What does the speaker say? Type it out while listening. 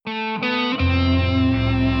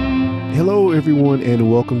Hello everyone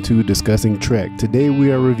and welcome to Discussing Trek. Today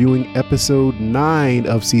we are reviewing episode 9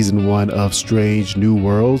 of season 1 of Strange New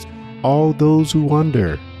Worlds, All Those Who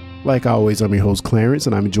Wonder. Like always, I'm your host Clarence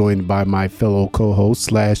and I'm joined by my fellow co-host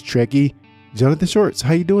 / Trekkie, Jonathan Shorts.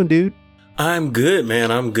 How you doing, dude? I'm good,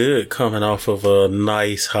 man. I'm good. Coming off of a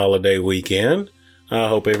nice holiday weekend. I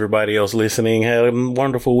hope everybody else listening had a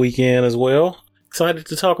wonderful weekend as well. Excited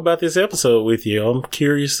to talk about this episode with you. I'm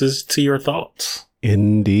curious as to your thoughts.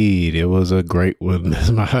 Indeed. It was a great one.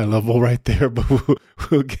 That's my high level right there, but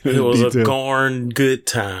we'll get into it was detail. A gorn good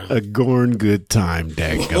time. A gorn good time,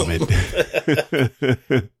 dadgummit.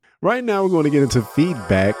 Right now, we're going to get into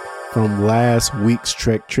feedback from last week's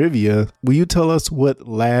Trek Trivia. Will you tell us what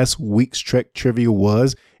last week's Trek Trivia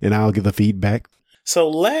was, and I'll give the feedback? So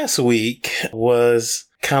last week was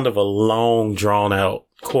kind of a long, drawn-out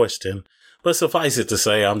question, but suffice it to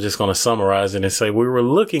say, I'm just going to summarize it and say we were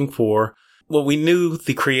looking for, well, we knew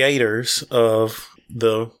the creators of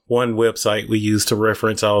the one website we use to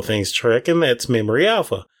reference all things Trek, and that's Memory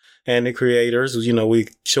Alpha. And the creators, we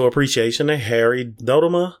show appreciation to Harry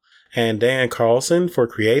Dodema and Dan Carlson for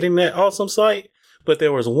creating that awesome site. But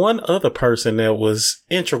there was one other person that was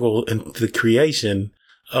integral in the creation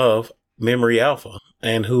of Memory Alpha.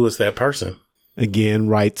 And who is that person? Again,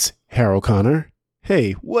 writes Harold Connor.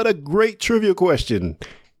 Hey, what a great trivia question.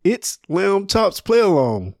 It's Lamb Chop's Play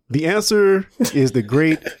Along. The answer is the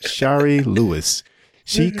great Shari Lewis.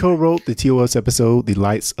 She co-wrote the TOS episode, The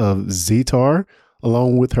Lights of Zetar,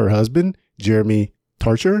 along with her husband, Jeremy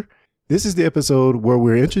Tarcher. This is the episode where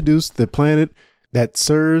we're introduced to the planet that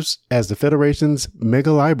serves as the Federation's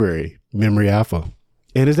mega library, Memory Alpha.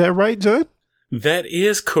 And is that right, John? That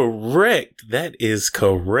is correct. That is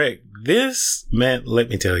correct. This, man, let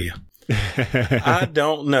me tell you, I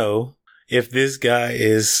don't know if this guy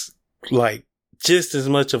is like just as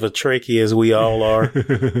much of a Trekkie as we all are,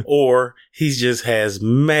 or he just has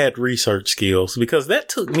mad research skills, because that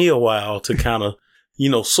took me a while to kind of,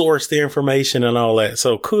 source the information and all that.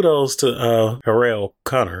 So kudos to Harold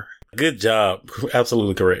Connor. Good job.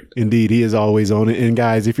 Absolutely correct. Indeed, he is always on it. And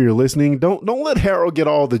guys, if you're listening, don't let Harold get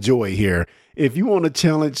all the joy here. If you want to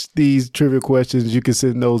challenge these trivia questions, you can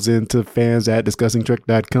send those in to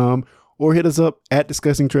fans@discussingtrek.com or hit us up at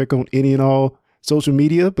Discussing Trek on any and all social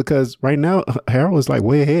media, because right now Harold is like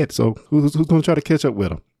way ahead. So who's going to try to catch up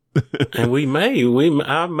with him? And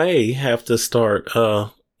I may have to start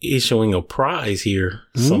issuing a prize here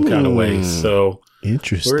some kind of way. So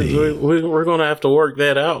interesting. We're going to have to work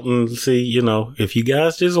that out and see, if you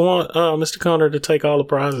guys just want Mr. Connor to take all the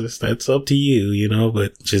prizes, that's up to you,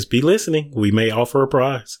 but just be listening. We may offer a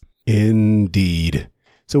prize. Indeed.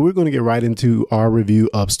 So we're going to get right into our review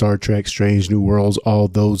of Star Trek Strange New Worlds, All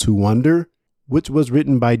Those Who Wonder, which was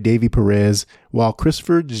written by Davey Perez, while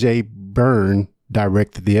Christopher J. Byrne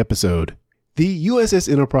directed the episode. The USS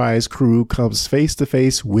Enterprise crew comes face to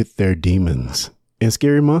face with their demons, and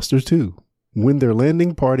scary monsters too, when their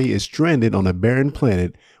landing party is stranded on a barren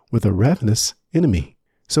planet with a ravenous enemy.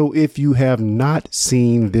 So if you have not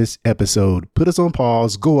seen this episode, put us on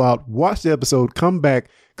pause, go out, watch the episode, come back,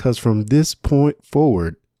 because from this point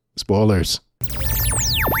forward, spoilers.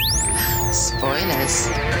 Spoilers.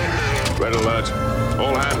 Red alert.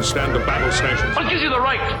 All hands stand to battle stations. What gives you the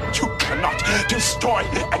right? You cannot destroy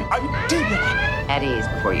an idea. At ease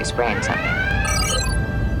before you sprain something.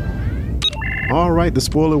 All right, the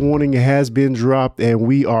spoiler warning has been dropped and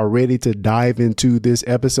we are ready to dive into this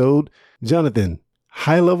episode. Jonathan,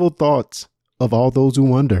 high-level thoughts of All Those Who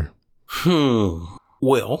Wonder.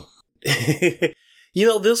 Well,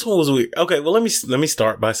 this one was weird. Okay, well, let me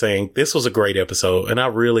start by saying this was a great episode and I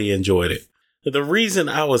really enjoyed it. The reason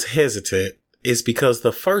I was hesitant is because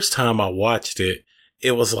the first time I watched it,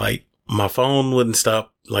 it was like my phone wouldn't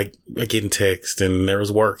stop like getting text and there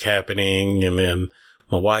was work happening and then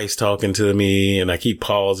my wife's talking to me and I keep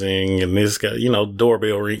pausing and this guy,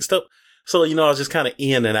 doorbell ring stuff. So, I was just kind of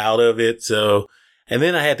in and out of it. So, and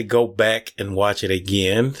then I had to go back and watch it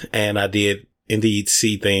again. And I did indeed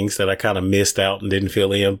see things that I kind of missed out and didn't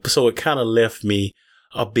fill in. So it kind of left me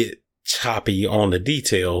a bit choppy on the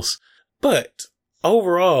details. But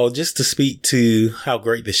overall, just to speak to how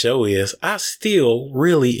great the show is, I still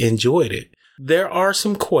really enjoyed it. There are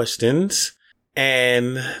some questions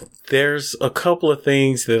and there's a couple of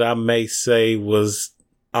things that I may say was,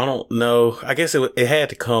 I don't know, I guess it had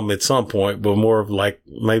to come at some point, but more of like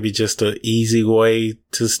maybe just an easy way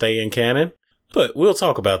to stay in canon. But we'll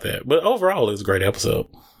talk about that. But overall, it was a great episode.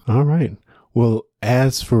 All right. Well,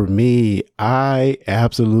 as for me, I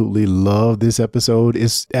absolutely love this episode.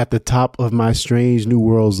 It's at the top of my Strange New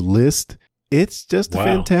Worlds list. It's just a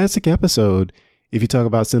fantastic episode. If you talk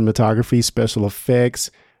about cinematography, special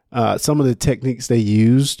effects, Some of the techniques they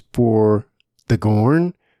used for the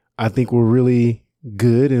Gorn, I think were really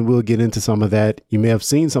good, and we'll get into some of that. You may have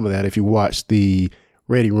seen some of that if you watched the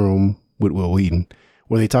Ready Room with Will Wheaton,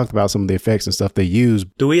 where they talked about some of the effects and stuff they used.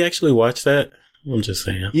 Do we actually watch that? I'm just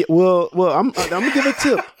saying. Yeah, well, I'm gonna give a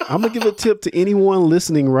tip. I'm gonna give a tip to anyone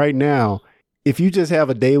listening right now. If you just have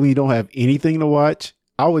a day when you don't have anything to watch,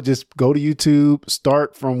 I would just go to YouTube,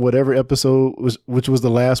 start from whatever episode which was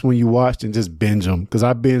the last one you watched, and just binge them. Because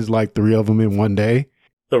I binged like 3 of them in one day.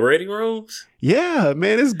 The Ready Rooms? Yeah,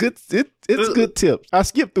 man, it's good. It's good tips. I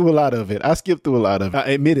skipped through a lot of it.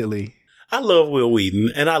 Admittedly. I love Will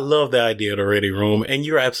Wheaton, and I love the idea of the Ready Room. And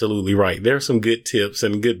you're absolutely right. There's some good tips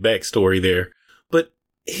and good backstory there. But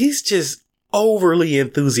he's just overly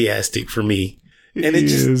enthusiastic for me. And I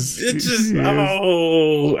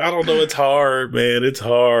don't know. It's hard, man. It's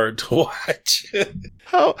hard to watch.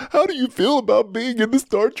 How do you feel about being in the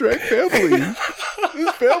Star Trek family?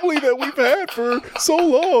 This family that we've had for so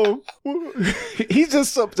long. He's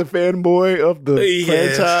just such a fanboy of the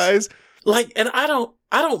franchise. Like, and I don't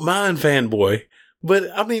mind fanboy, but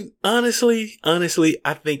I mean, honestly,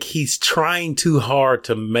 I think he's trying too hard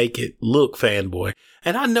to make it look fanboy.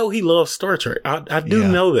 And I know he loves Star Trek. I do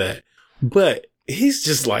know that, but he's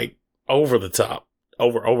just like over the top.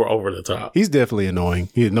 Over the top. He's definitely annoying.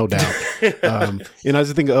 No doubt. And I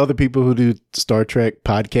just think of other people who do Star Trek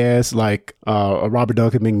podcasts like Robert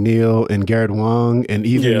Duncan McNeil and Garrett Wang, and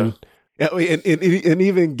even and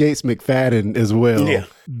even Gates McFadden as well. Yeah.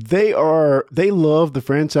 They love the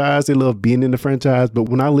franchise. They love being in the franchise. But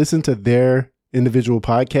when I listen to their individual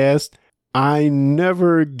podcast, I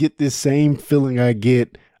never get this same feeling I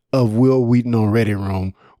get of Will Wheaton on Ready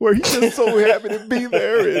Room, where he's just so happy to be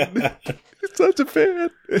there and he's such a fan.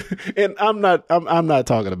 And I'm not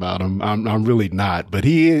talking about him. I'm really not. But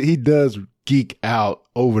he does geek out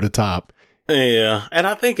over the top. Yeah, and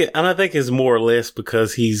I think it's more or less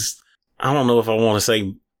because he's, I don't know if I want to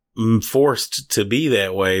say forced to be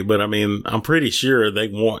that way, but I mean, I'm pretty sure they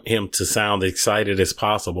want him to sound excited as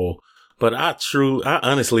possible. But I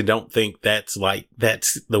honestly don't think that's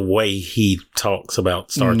the way he talks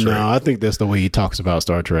about Star Trek. No, I think that's the way he talks about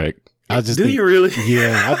Star Trek. Do you really?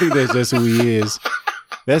 Yeah, I think that's just who he is.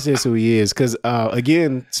 That's just who he is. Because,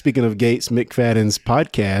 again, speaking of Gates McFadden's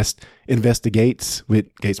podcast, Investigates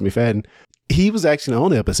with Gates McFadden, he was actually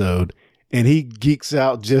on the episode, and he geeks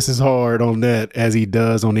out just as hard on that as he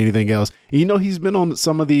does on anything else. You know, he's been on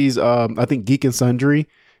some of these, I think Geek and Sundry.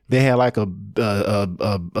 They had like a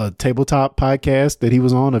tabletop podcast that he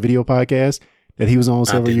was on, a video podcast that he was on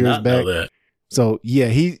several years back. So yeah,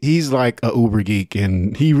 he's like a uber geek,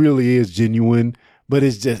 and he really is genuine, but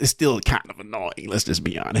it's still kind of annoying. Let's just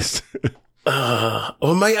be honest. Maybe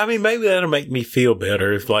that'll make me feel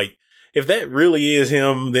better if that really is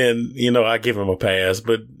him, then, I give him a pass,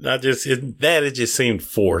 but it just seemed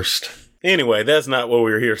forced. Anyway, that's not what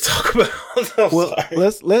we were here to talk about.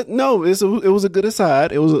 It was a good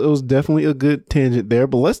aside. It was definitely a good tangent there,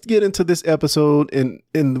 but let's get into this episode.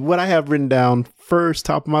 And what I have written down first,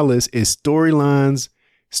 top of my list, is storylines.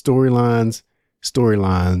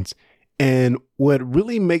 And what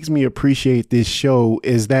really makes me appreciate this show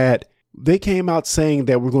is that they came out saying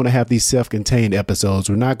that we're going to have these self-contained episodes.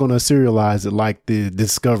 We're not going to serialize it like the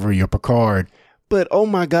Discovery or Picard. But oh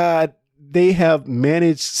my God, they have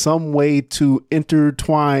managed some way to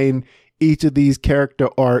intertwine each of these character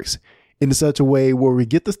arcs in such a way where we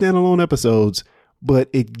get the standalone episodes, but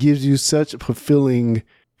it gives you such a fulfilling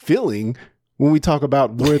feeling when we talk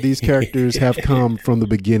about where these characters have come from the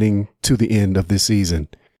beginning to the end of this season.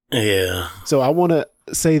 Yeah. So I want to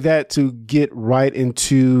say that to get right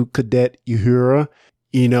into Cadet Uhura.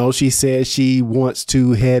 She says she wants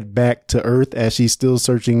to head back to Earth as she's still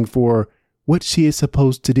searching for what she is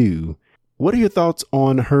supposed to do. What are your thoughts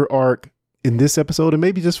on her arc in this episode, and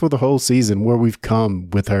maybe just for the whole season, where we've come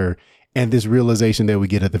with her and this realization that we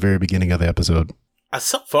get at the very beginning of the episode?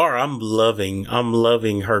 So far, I'm loving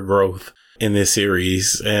her growth in this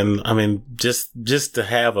series. And I mean, just to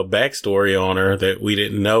have a backstory on her that we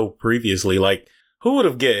didn't know previously, like, who would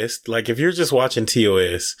have guessed, like, if you're just watching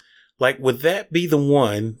TOS, like, would that be the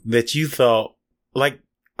one that you thought, like,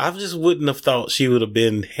 I just wouldn't have thought she would have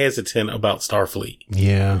been hesitant about Starfleet.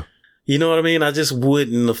 Yeah. You know what I mean? I just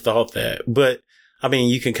wouldn't have thought that. But, I mean,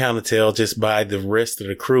 you can kind of tell just by the rest of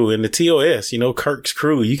the crew. And the TOS, Kirk's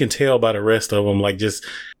crew, you can tell by the rest of them, like, just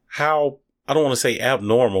how, I don't want to say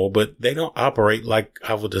abnormal, but they don't operate like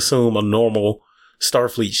I would assume a normal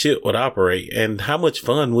Starfleet ship would operate. And how much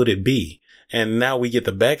fun would it be? And now we get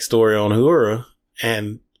the backstory on Uhura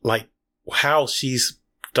and, like, how she's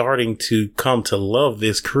starting to come to love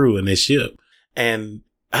this crew and this ship. And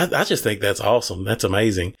I just think that's awesome. That's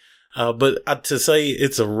amazing. But to say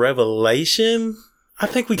it's a revelation, I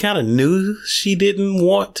think we kind of knew she didn't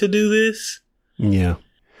want to do this. Yeah.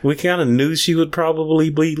 We kind of knew she would probably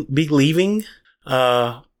be leaving.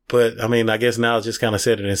 But I mean, I guess now it's just kind of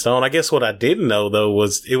set it in stone. I guess what I didn't know though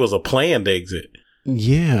was it was a planned exit.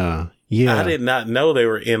 Yeah. Yeah. I did not know they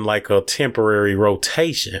were in like a temporary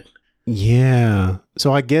rotation. Yeah.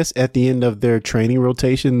 So I guess at the end of their training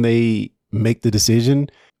rotation, they make the decision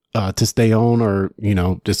to stay on or, you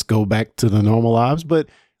know, just go back to the normal lives. But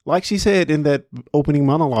like she said in that opening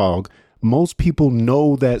monologue, most people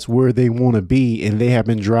know that's where they want to be and they have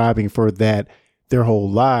been driving for that their whole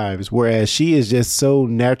lives. Whereas she is just so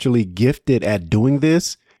naturally gifted at doing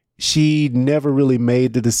this. She never really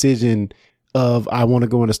made the decision of, I want to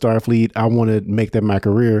go into Starfleet. I want to make that my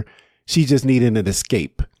career. She just needed an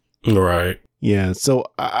escape. Right. Yeah. So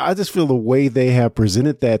I just feel the way they have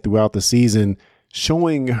presented that throughout the season,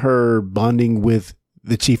 showing her bonding with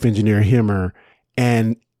the chief engineer Hemmer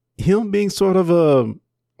and him being sort of a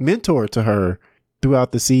mentor to her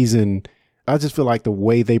throughout the season. I just feel like the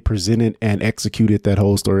way they presented and executed that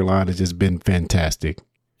whole storyline has just been fantastic.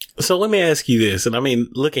 So let me ask you this. And I mean,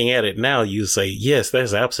 looking at it now, you say, yes,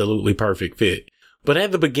 that's absolutely perfect fit. But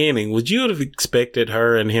at the beginning, would you have expected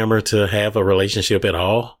her and Hemmer to have a relationship at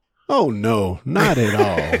all? Oh, no, not at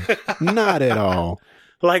all. Not at all.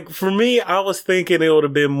 Like for me, I was thinking it would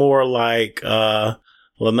have been more like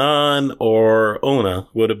Lanan or Una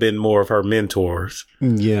would have been more of her mentors.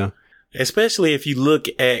 Yeah. Especially if you look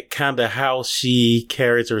at kind of how she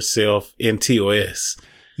carries herself in TOS.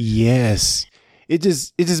 Yes. It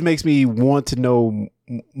just makes me want to know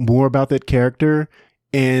more about that character.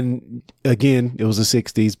 And again, it was the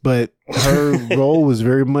 60s, but her role was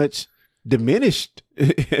very much diminished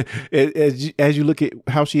as you look at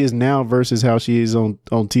how she is now versus how she is on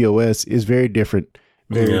TOS is very different.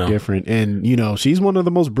 Very different. And, you know, she's one of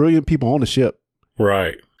the most brilliant people on the ship.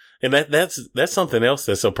 Right. And that's something else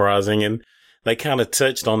that's surprising. And they kind of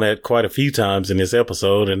touched on that quite a few times in this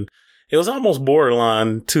episode. And it was almost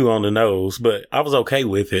borderline too on the nose, but I was okay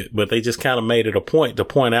with it. But they just kind of made it a point to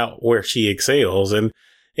point out where she excels. And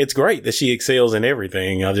it's great that she excels in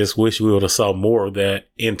everything. I just wish we would have saw more of that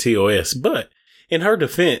in TOS. But in her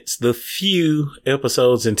defense, the few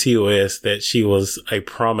episodes in TOS that she was a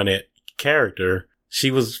prominent character,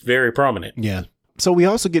 she was very prominent. Yeah. So we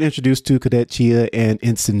also get introduced to Cadet Chia and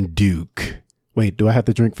Ensign Duke. Wait, do I have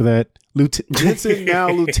to drink for that? Ensign, now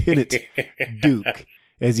Lieutenant Duke,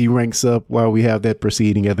 as he ranks up while we have that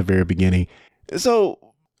proceeding at the very beginning.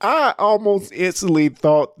 So I almost instantly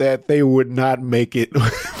thought that they would not make it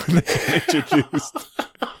when they got introduced.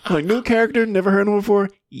 Like, new character, never heard of him before?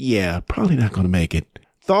 Yeah, probably not going to make it.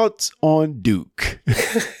 Thoughts on Duke?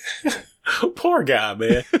 Poor guy,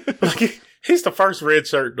 man. Like, he's the first red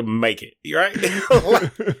shirt to make it, right?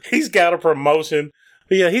 Like, he's got a promotion.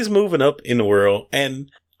 Yeah, he's moving up in the world,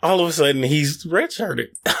 and all of a sudden he's redshirted.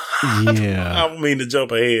 Yeah. I don't mean to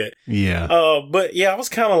jump ahead. Yeah. But yeah, I was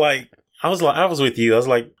kind of like, I was with you. I was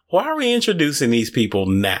like, why are we introducing these people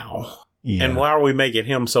now? Yeah. And why are we making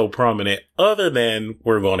him so prominent other than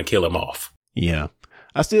we're going to kill him off? Yeah.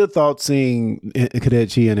 I still thought seeing Cadet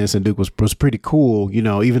Chia and Ensign Duke was pretty cool, you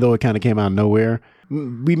know, even though it kind of came out of nowhere.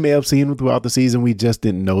 We may have seen him throughout the season. We just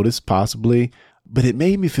didn't notice, possibly. But it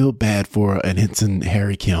made me feel bad for an Ensign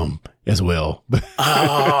Harry Kim as well.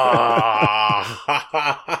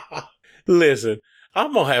 Listen,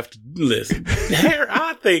 I'm going to have to listen.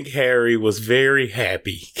 I think Harry was very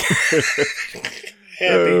happy.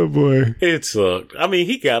 Oh, boy. It sucked. I mean,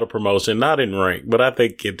 he got a promotion, not in rank, but I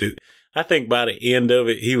think by the end of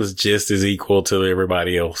it, he was just as equal to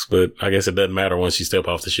everybody else. But I guess it doesn't matter once you step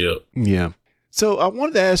off the ship. Yeah. So I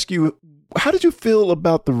wanted to ask you, how did you feel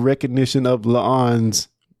about the recognition of La'an's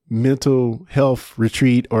mental health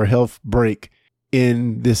retreat or health break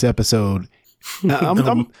in this episode?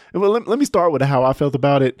 Well, let me start with how I felt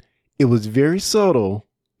about it. It was very subtle.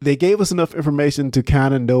 They gave us enough information to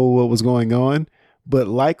kind of know what was going on. But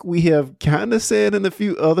like we have kind of said in a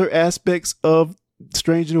few other aspects of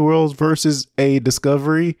Strange New Worlds versus a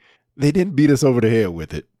Discovery, they didn't beat us over the head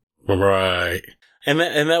with it. Right. And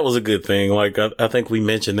that was a good thing. Like, I think we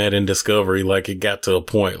mentioned that in Discovery, like it got to a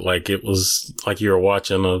point, like it was like you were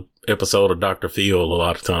watching an episode of Dr. Phil a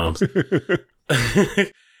lot of times.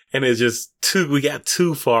 And it's just we got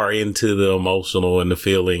too far into the emotional and the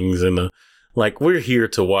feelings and like we're here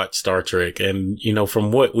to watch Star Trek. And, you know,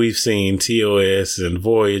 from what we've seen, TOS and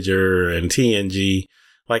Voyager and TNG,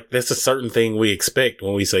 like that's a certain thing we expect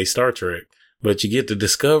when we say Star Trek. But you get to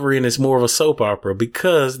Discovery and it's more of a soap opera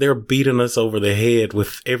because they're beating us over the head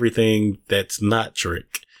with everything that's not Trek.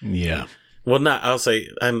 Yeah. Well, I'm not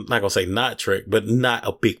going to say not Trek, but not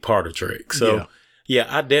a big part of Trek. So, yeah,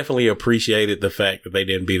 I definitely appreciated the fact that they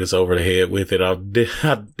didn't beat us over the head with it. I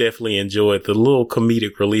definitely enjoyed the little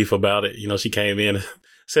comedic relief about it. You know, she came in and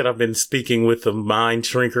said, I've been speaking with the mind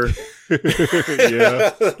shrinker. Yeah.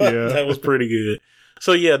 That was pretty good.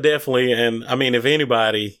 So, yeah, definitely. And I mean, if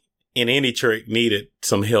anybody in any Trek needed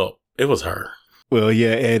some help, it was her. Well,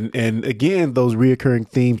 yeah, and again, those reoccurring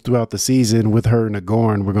themes throughout the season with her and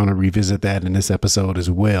Agorn, we're going to revisit that in this episode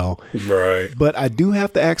as well. Right. But I do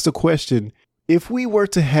have to ask the question, if we were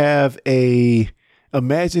to have a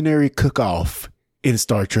imaginary cook-off in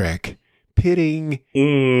Star Trek, pitting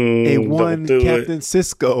a one Captain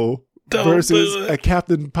Sisko versus a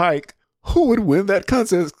Captain Pike, who would win that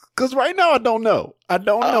contest? Because right now, I don't know. I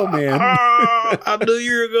don't know, man. I knew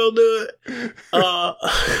you were going to do it.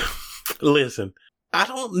 Listen, I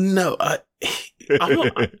don't know.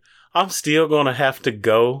 I'm still going to have to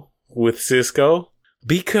go with Sisko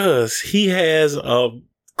because he has a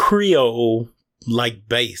Creole like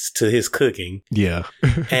base to his cooking. Yeah.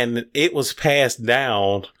 And it was passed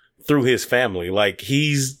down through his family. Like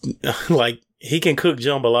he's like, he can cook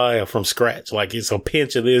jambalaya from scratch. Like it's a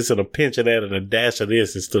pinch of this and a pinch of that and a dash of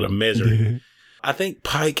this instead of measuring. I think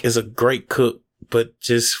Pike is a great cook, but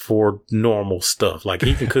just for normal stuff. Like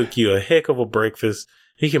he can cook you a heck of a breakfast.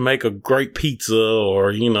 He can make a great pizza,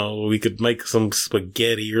 or, you know, we could make some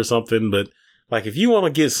spaghetti or something. But like if you want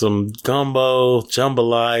to get some gumbo,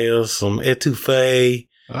 jambalaya, some etouffee,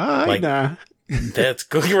 that's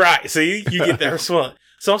good. Right. See, you get that response.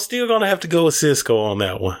 So I'm still going to have to go with Sisko on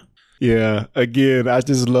that one. Yeah. Again, I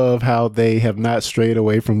just love how they have not strayed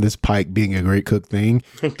away from this Pike being a great cook thing.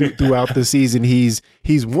 Throughout the season, he's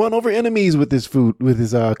won over enemies with his food, with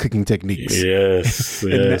his cooking techniques. Yes.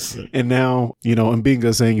 Yes. And now, you know,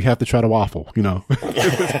 M'Benga saying you have to try the waffle, you know.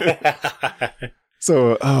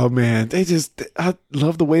 So, oh man, I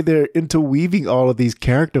love the way they're interweaving all of these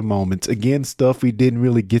character moments. Again, stuff we didn't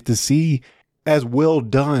really get to see as well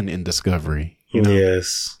done in Discovery. You know?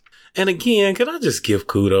 Yes. And again, can I just give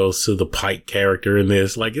kudos to the Pike character in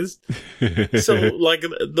this? Like it's so like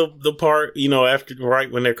the part, you know, after right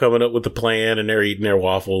when they're coming up with the plan and they're eating their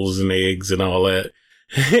waffles and eggs and all that.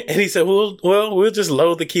 And he said, well, we'll just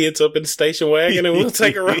load the kids up in the station wagon and we'll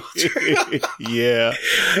take a road trip. Yeah.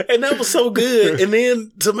 And that was so good. And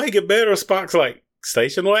then to make it better, Spock's like,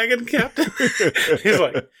 station wagon, Captain? He's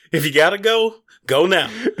like, if you gotta go now.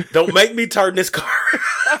 Don't make me turn this car.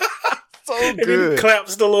 So and good. He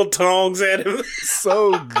claps the little tongs at him.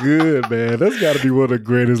 So good, man. That's got to be one of the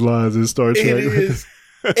greatest lines in Star Trek. It is.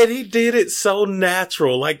 And he did it so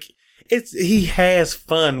natural. Like he has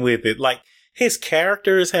fun with it. Like his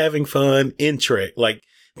character is having fun in Trek. Like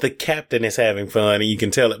the captain is having fun and you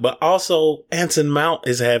can tell it. But also Anson Mount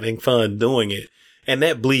is having fun doing it. And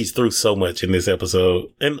that bleeds through so much in this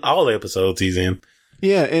episode and all the episodes he's in.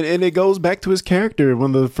 Yeah, and it goes back to his character.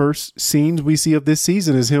 One of the first scenes we see of this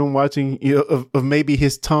season is him watching, you know, of maybe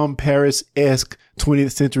his Tom Paris-esque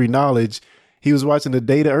 20th century knowledge. He was watching the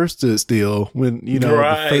Data Erskine still when, you know,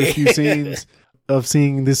 the first few scenes of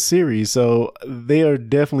seeing this series. So they are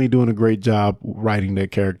definitely doing a great job writing that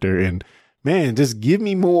character. And man, just give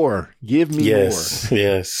me more. Give me more.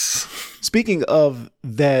 Yes. Speaking of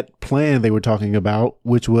that plan they were talking about,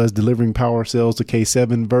 which was delivering power cells to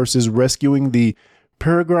K7 versus rescuing the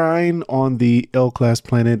Peregrine on the L-class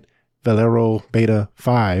planet Valero Beta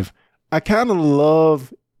 5. I kind of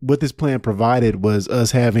love what this plan provided was us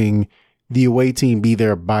having the away team be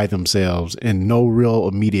there by themselves and no real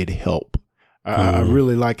immediate help. I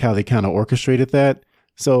really like how they kind of orchestrated that.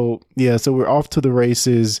 So, yeah, so we're off to the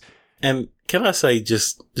races. And can I say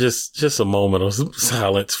just a moment of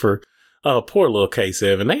silence for poor little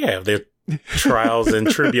K7. They have their trials and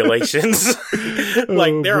tribulations.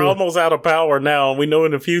 Like they're almost out of power now. We know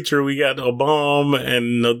in the future we got a bomb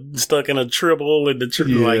and stuck in a tribble and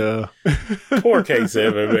like poor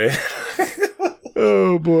K7, man.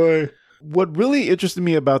 Oh boy. What really interested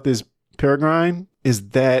me about this Peregrine is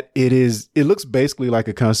that it looks basically like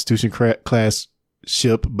a Constitution class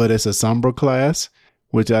ship, but it's a Sombra class,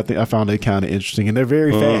 which I found it kind of interesting, and they're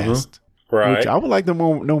very fast. Right. Which I would like to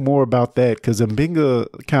know more about that, because M'Benga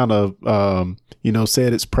kind of,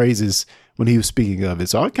 said its praises when he was speaking of it.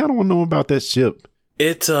 So I kind of want to know about that ship.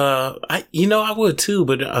 It's, I would too,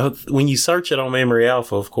 but when you search it on Memory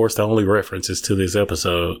Alpha, of course, the only reference is to this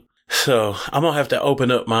episode. So I'm going to have to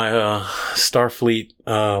open up my Starfleet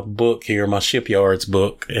book here, my Shipyards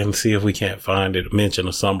book, and see if we can't find it mention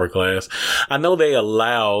a Sombra class. I know they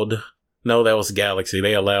allowed... No, that was Galaxy.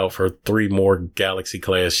 They allowed for 3 more Galaxy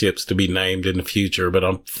class ships to be named in the future, but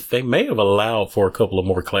they may have allowed for a couple of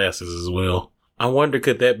more classes as well. I wonder,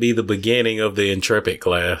 could that be the beginning of the Intrepid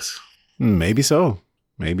class? Maybe so.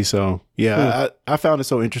 Maybe so. Yeah, I found it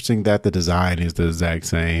so interesting that the design is the exact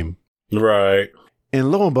same. Right.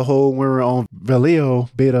 And lo and behold, when we're on Vallejo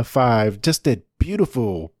Beta 5, just that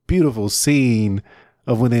beautiful, beautiful scene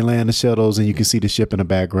of when they land the shuttles and you can see the ship in the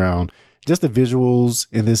background. Just the visuals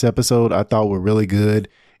in this episode I thought were really good.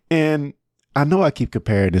 And I know I keep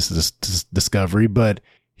comparing this to Discovery, but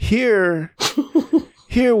here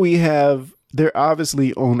we have, they're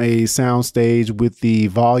obviously on a sound stage with the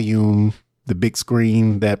volume, the big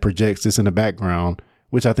screen that projects this in the background,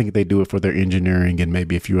 which I think they do it for their engineering and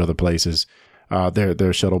maybe a few other places,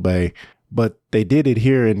 their shuttle bay. But they did it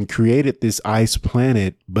here and created this ice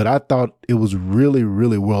planet. But I thought it was really,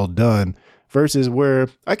 really well done versus where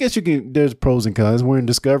I guess there's pros and cons. Where in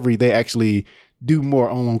Discovery, they actually do more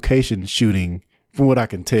on location shooting from what I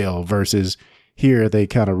can tell versus here they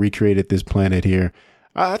kind of recreated this planet here.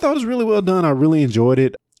 I thought it was really well done. I really enjoyed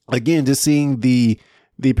it. Again, just seeing the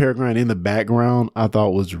Peregrine in the background, I thought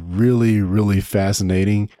was really, really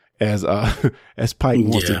fascinating as Pike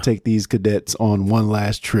wants to take these cadets on one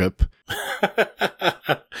last trip.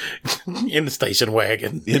 In the station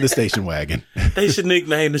wagon. In the station wagon. They should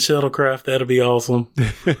nickname the shuttlecraft. That'd be awesome.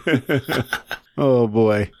 Oh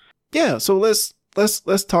boy. Yeah, so let's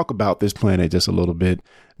talk about this planet just a little bit.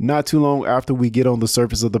 Not too long after we get on the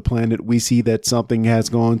surface of the planet, we see that something has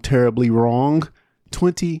gone terribly wrong.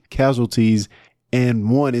 20 casualties, and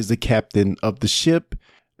one is the captain of the ship,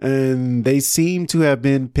 and they seem to have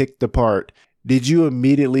been picked apart. Did you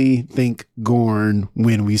immediately think Gorn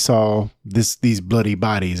when we saw these bloody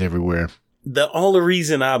bodies everywhere? The only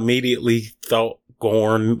reason I immediately thought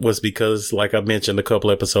Gorn was because, like I mentioned a couple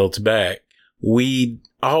episodes back, we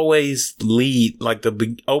always lead, like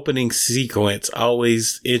the opening sequence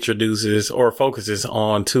always introduces or focuses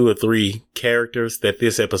on 2 or 3 characters that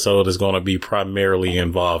this episode is going to be primarily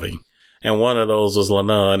involving. And one of those was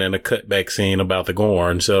Lanun in a cutback scene about the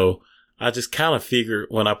Gorn. So I just kind of figured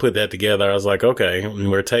when I put that together, I was like, okay,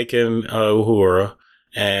 we're taking Uhura,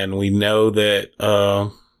 and we know that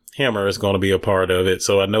Hammer is going to be a part of it.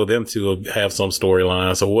 So I know them two will have some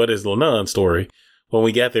storyline. So what is Lanun's story? When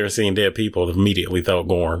we got there and seeing dead people, immediately thought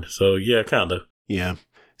Gorn. So yeah, kind of. Yeah.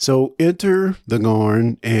 So enter the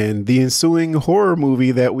Gorn and the ensuing horror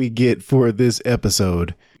movie that we get for this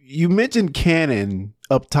episode. You mentioned canon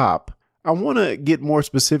up top. I want to get more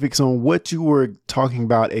specifics on what you were talking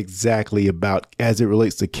about exactly about as it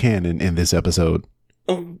relates to canon in this episode.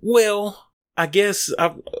 Well, I guess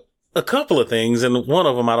a couple of things, and one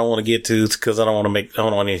of them I don't want to get to because I don't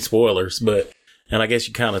want any spoilers, and I guess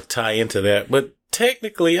you kind of tie into that, but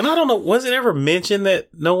technically, and I don't know, was it ever mentioned that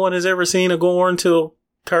no one has ever seen a Gorn till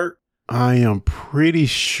Kirk? I am pretty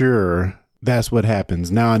sure that's what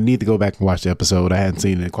happens. Now I need to go back and watch the episode. I hadn't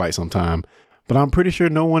seen it in quite some time, but I'm pretty sure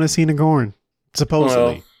no one has seen a Gorn, supposedly.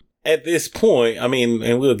 Well, at this point, I mean,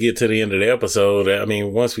 and we'll get to the end of the episode. I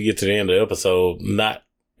mean, once we get to the end of the episode,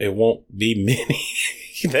 it won't be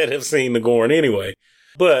many that have seen the Gorn anyway.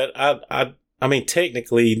 But I mean,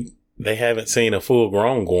 technically, they haven't seen a full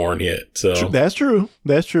grown Gorn yet. So that's true.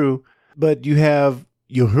 That's true. But you have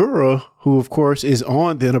Uhura, who of course is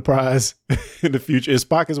on the Enterprise in the future, is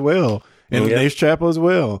Spock as well. And the Nace Trapper as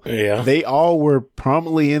well. Yeah. They all were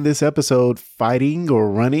prominently in this episode fighting or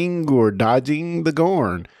running or dodging the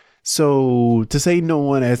Gorn. So to say no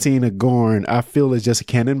one has seen a Gorn, I feel is just a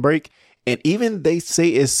canon break. And even they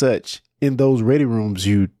say as such in those ready rooms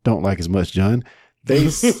you don't like as much, John. They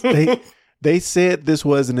said this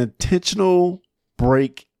was an intentional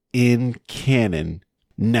break in canon.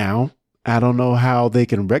 Now, I don't know how they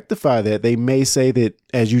can rectify that. They may say that,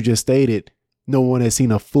 as you just stated, no one has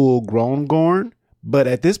seen a full grown Gorn. But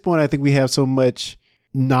at this point, I think we have so much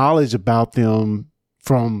knowledge about them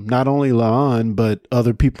from not only La'an, but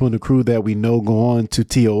other people in the crew that we know go on to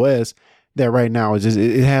TOS that right now it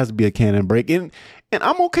has to be a canon break. And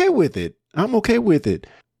I'm okay with it. I'm okay with it.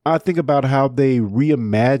 I think about how they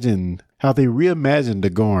reimagined the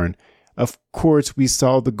Gorn. Of course, we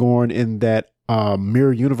saw the Gorn in that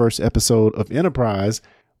Mirror Universe episode of Enterprise,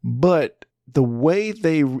 but the way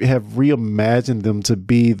they have reimagined them to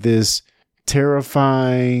be this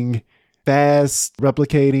terrifying, fast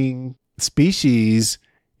replicating species,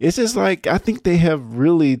 it's just like, I think they have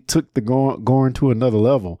really took the Gorn to another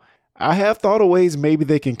level. I have thought of ways maybe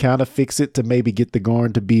they can kind of fix it to maybe get the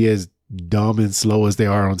Gorn to be as dumb and slow as they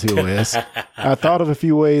are on TOS. I thought of a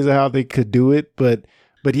few ways of how they could do it, but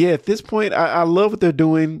yeah, at this point, I love what they're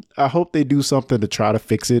doing. I hope they do something to try to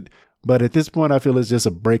fix it. But at this point, I feel it's just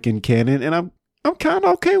a break in canon, and I'm kind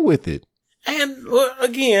of okay with it. And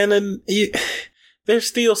again, there's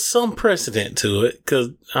still some precedent to it. Because,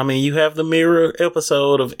 I mean, you have the mirror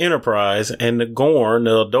episode of Enterprise, and the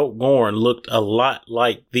adult Gorn, looked a lot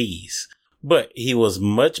like these. But he was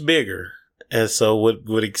much bigger, and so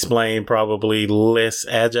would explain probably less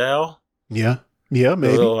agile. Yeah. Yeah,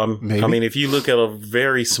 maybe. So, maybe. I mean, if you look at a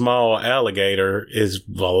very small alligator, is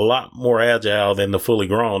a lot more agile than the fully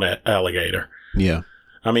grown alligator. Yeah.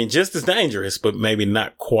 I mean, just as dangerous, but maybe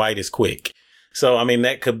not quite as quick. So, I mean,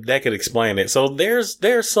 that could explain it. So there's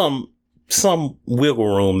some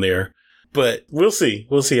wiggle room there, but we'll see.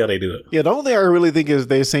 We'll see how they do it. Yeah. The only thing I really think is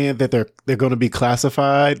they're saying that they're going to be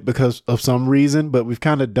classified because of some reason, but we've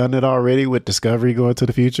kind of done it already with Discovery going to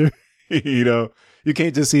the future. You know, you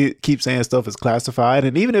can't just keep saying stuff is classified.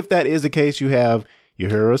 And even if that is the case, you have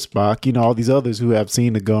Uhura, Spock, you know, all these others who have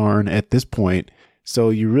seen the Garn at this point.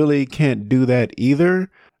 So you really can't do that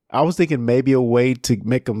either. I was thinking maybe a way to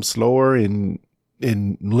make them slower and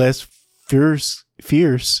less fierce,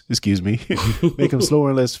 excuse me, make them slower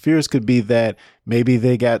and less fierce could be that maybe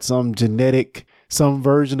they got some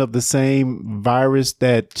version of the same virus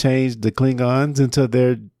that changed the Klingons into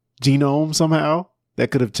their genome somehow.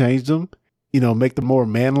 That could have changed them, you know, make them more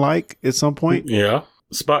man-like at some point. Yeah.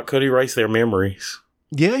 Spock could erase their memories.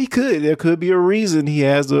 Yeah, he could. There could be a reason he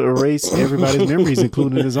has to erase everybody's memories,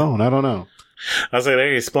 including his own. I don't know. I say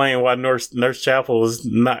they explain why Nurse Chapel is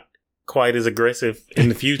not quite as aggressive in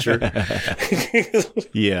the future.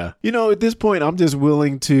 Yeah. You know, at this point, I'm just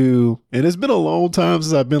willing to, and it's been a long time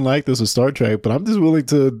since I've been like this with Star Trek, but I'm just willing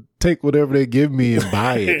to take whatever they give me and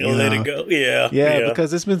buy it. Let it go. Yeah. Yeah,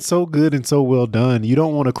 because it's been so good and so well done. You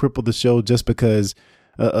don't want to cripple the show just because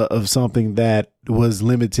of something that was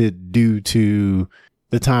limited due to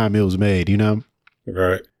the time it was made, you know?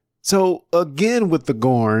 Right. So again, with the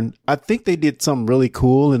Gorn, I think they did something really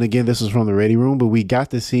cool. And again, this was from the Ready Room, but we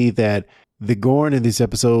got to see that the Gorn in this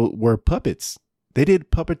episode were puppets. They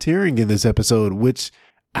did puppeteering in this episode, which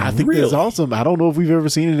I think is awesome. I don't know if we've ever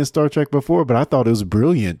seen it in Star Trek before, but I thought it was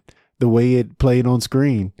brilliant the way it played on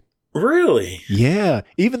screen. Really? Yeah.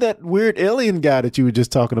 Even that weird alien guy that you were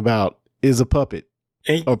just talking about is a puppet.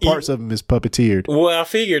 Or parts of him is puppeteered. Well, I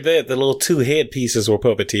figured that the little two headpieces were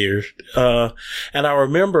puppeteered. And I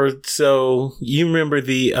remember, so you remember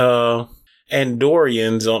the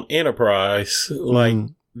Andorians on Enterprise, like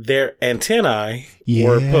their antennae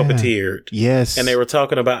were puppeteered. Yes. And they were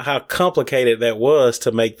talking about how complicated that was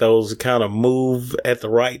to make those kind of move at the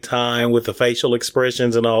right time with the facial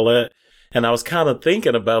expressions and all that. And I was kind of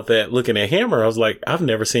thinking about that looking at Hammer. I was like, I've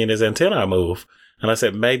never seen his antennae move. And I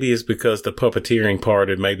said, maybe it's because the puppeteering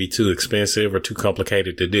part, it may be too expensive or too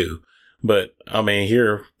complicated to do. But, I mean,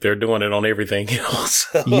 here, they're doing it on everything else.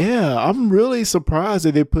 Yeah, I'm really surprised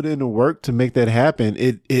that they put in the work to make that happen.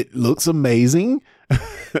 It looks amazing.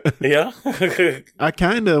 Yeah. I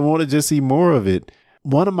kind of want to just see more of it.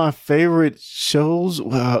 One of my favorite shows,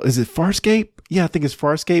 is it Farscape? Yeah, I think it's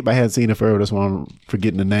Farscape. I hadn't seen it forever. That's why I'm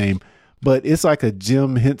forgetting the name. But it's like a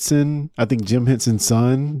Jim Henson. I think Jim Henson's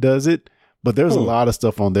son does it. But there's a lot of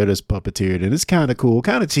stuff on there that's puppeteered, and it's kind of cool,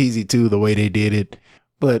 kind of cheesy too, the way they did it.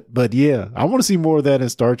 But yeah, I want to see more of that in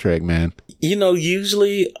Star Trek, man. You know,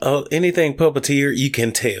 usually anything puppeteer, you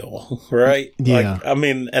can tell, right? Yeah. Like, I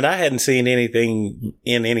mean, and I hadn't seen anything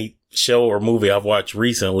in any show or movie I've watched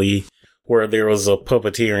recently where there was a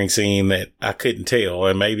puppeteering scene that I couldn't tell,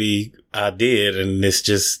 and maybe I did, and it's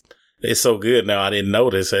so good now I didn't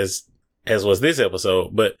notice as was this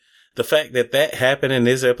episode, but. The fact that happened in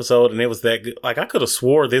this episode and it was that good, like I could have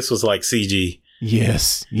swore this was like CG.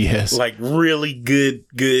 Yes. Like really good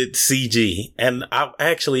CG. And I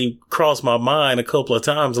actually crossed my mind a couple of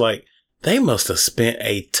times, like they must have spent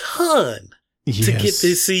a ton to get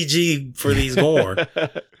this CG for these Gorn.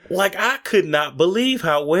 Like I could not believe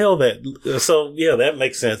how well so yeah, that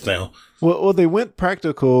makes sense now. Well, they went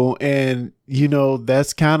practical, and you know,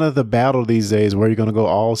 that's kind of the battle these days where you're going to go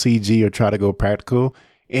all CG or try to go practical.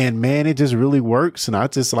 And man, it just really works. And I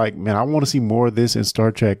just like, man, I want to see more of this in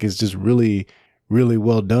Star Trek. It's just really, really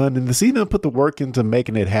well done. And to see them put the work into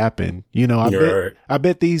making it happen, you know, I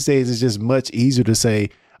bet these days it's just much easier to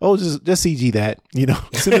say, oh, just CG that, you know,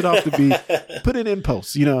 send it off to be, put it in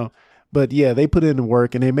post, you know. But yeah, they put in the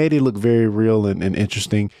work and they made it look very real and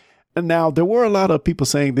interesting. And now there were a lot of people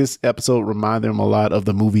saying this episode reminded them a lot of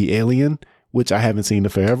the movie Alien, which I haven't seen in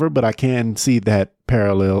forever, but I can see that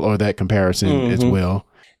parallel or that comparison as well.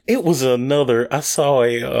 It was I saw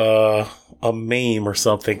a meme or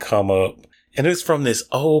something come up, and it was from this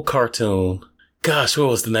old cartoon. Gosh, what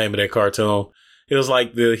was the name of that cartoon? It was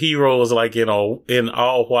like the hero was like in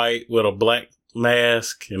all white with a black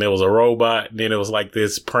mask, and it was a robot, and then it was like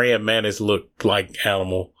this praying mantis looked like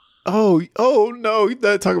animal. Oh no! You're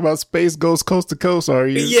not talking about Space Ghost Coast to Coast, are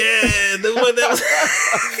you? Yeah, the one that was.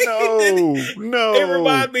 No. It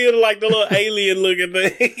reminded me of like the little alien looking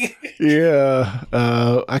thing. Yeah,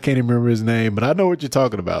 I can't even remember his name, but I know what you're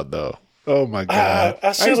talking about, though. Oh my god!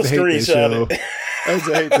 I should have used to hate that screenshot show. it. I used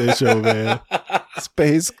to hate that show, man.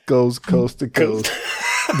 Space Ghost Coast to Coast.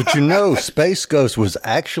 But you know, Space Ghost was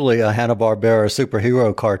actually a Hanna-Barbera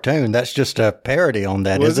superhero cartoon. That's just a parody on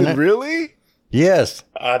that, Was isn't it it? Really? Yes.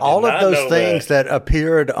 I did All of not those know things that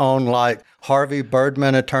appeared on like Harvey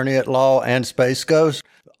Birdman, Attorney at Law, and Space Ghost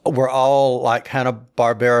were all like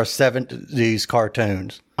Hanna-Barbera 70s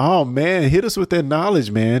cartoons. Oh man, hit us with that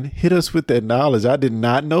knowledge, man. Hit us with that knowledge. I did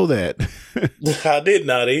not know that. I did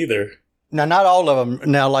not either. Now, not all of them.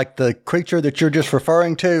 Now, like the creature that you're just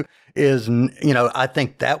referring to is, I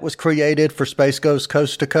think that was created for Space Ghost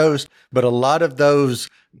Coast to Coast, but a lot of those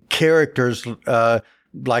characters,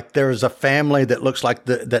 like there's a family that looks like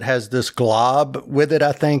that has this glob with it,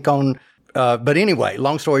 I think but anyway,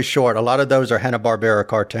 long story short, a lot of those are Hanna-Barbera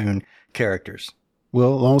cartoon characters.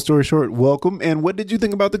 Well, long story short, welcome. And what did you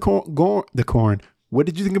think about the corn? What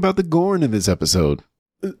did you think about the Gorn in this episode?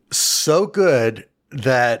 So good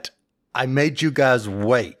that I made you guys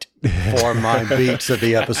wait for my beats of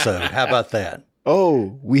the episode. How about that?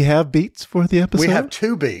 Oh, we have beats for the episode? We have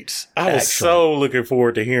 2 beats. I was so looking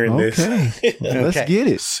forward to hearing this. Okay, let's Okay. get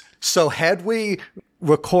it. So had we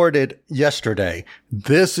recorded yesterday,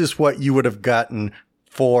 this is what you would have gotten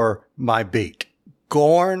for my beat.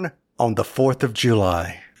 Gorn on the 4th of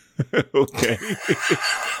July. Okay.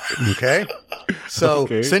 Okay. So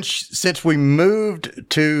Okay. since we moved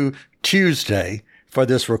to Tuesday for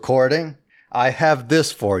this recording, I have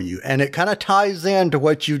this for you, and it kind of ties into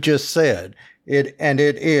what you just said. It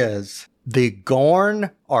is the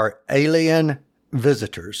Gorn are alien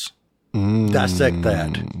visitors. Dissect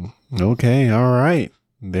that. Okay, all right.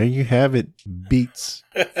 There you have it. Beats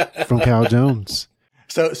from Cal Jones.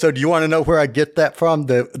 So do you want to know where I get that from?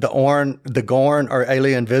 The Gorn are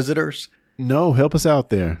alien visitors? No, help us out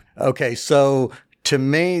there. Okay, so to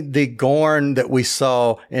me, the Gorn that we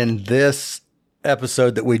saw in this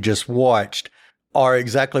episode that we just watched are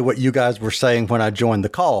exactly what you guys were saying when I joined the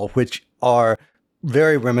call, which are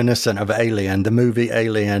very reminiscent of Alien, the movie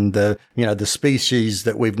Alien, the species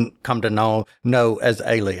that we've come to know as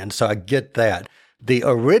aliens. So I get that. The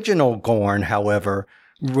original Gorn, however,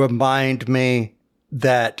 remind me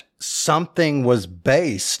that something was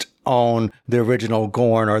based on the original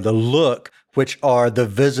Gorn, or the look, which are the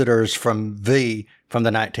visitors from V from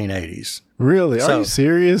the 1980s. Really? Are So- you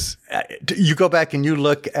serious? You go back and you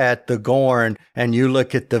look at the Gorn and you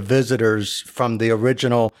look at the visitors from the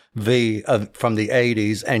original V from the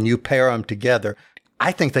 80s and you pair them together.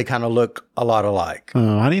 I think they kind of look a lot alike.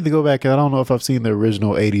 I need to go back. I don't know if I've seen the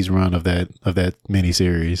original 80s run of that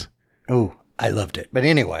miniseries. Oh, I loved it. But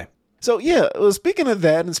anyway. So yeah, well, speaking of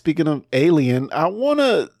that and speaking of Alien, I want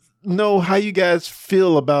to know how you guys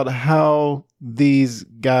feel about how these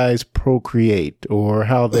guys procreate, or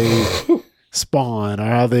how they spawn, or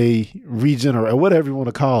how they regenerate, or whatever you want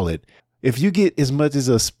to call it. If you get as much as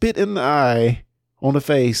a spit in the eye on the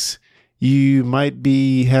face, you might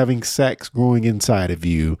be having sacs growing inside of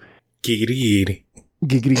you. Giggity.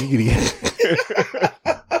 Giggity, giggity.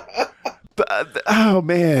 But, oh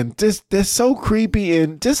man, that's so creepy.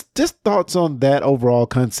 And just thoughts on that overall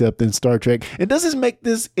concept in Star Trek. And does this make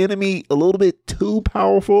this enemy a little bit too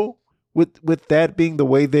powerful with that being the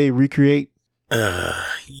way they recreate? So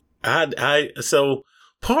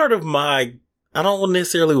part of my, I don't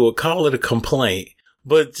necessarily would call it a complaint,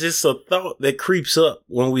 but just a thought that creeps up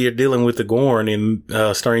when we are dealing with the Gorn in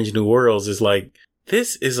Strange New Worlds is like,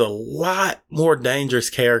 this is a lot more dangerous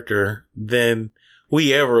character than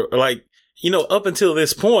we ever, like, up until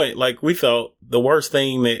this point, like, we thought the worst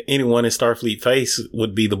thing that anyone in Starfleet faced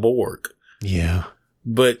would be the Borg. Yeah.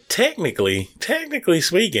 But technically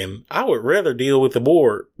speaking, I would rather deal with the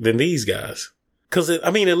Borg than these guys. Cause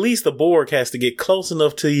at least the Borg has to get close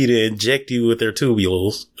enough to you to inject you with their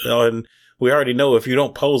tubules. And we already know if you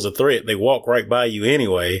don't pose a threat, they walk right by you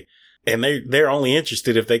anyway. And they're only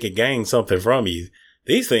interested if they can gain something from you.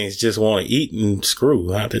 These things just want to eat and screw.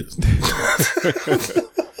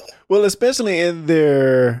 Well, especially in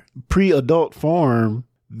their pre-adult form,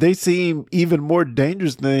 they seem even more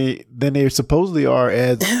dangerous than they supposedly are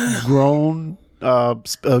as grown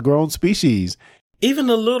species. Even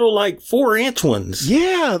the little 4-inch ones.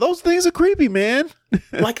 Yeah, those things are creepy, man.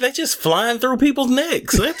 Like they just flying through people's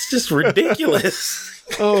necks. That's just ridiculous.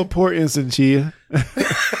 Oh, poor Ensign Chia.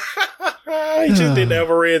 He just didn't have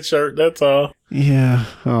a red shirt. That's all. Yeah.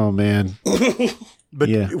 Oh, man. But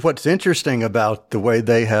Yeah. what's interesting about the way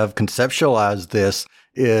they have conceptualized this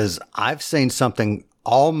is I've seen something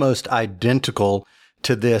almost identical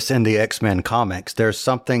to this in the X-Men comics. There's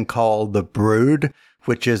something called the Brood,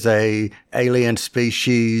 which is a alien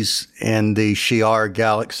species in the Shi'ar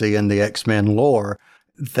galaxy in the X-Men lore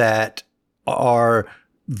that are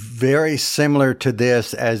very similar to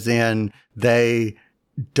this, as in they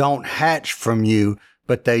don't hatch from you,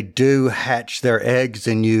 but they do hatch their eggs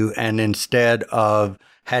in you. And instead of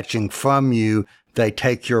hatching from you, they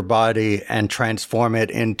take your body and transform it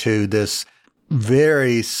into this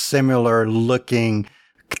very similar looking,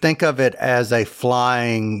 think of it as a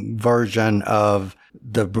flying version of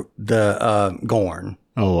the Gorn.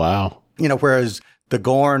 Oh, wow. You know, whereas the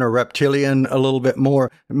Gorn are reptilian a little bit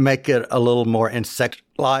more, make it a little more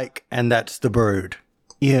insect-like, and that's the Brood.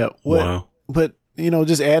 Yeah. Wow. But, you know,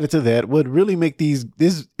 just added to that, what really make this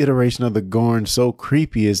iteration of the Gorn so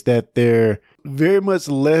creepy is that they're very much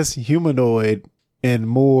less humanoid and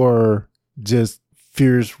more just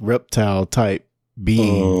fierce reptile type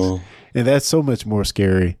beings. And that's so much more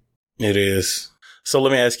scary. It is. So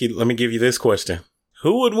let me give you this question.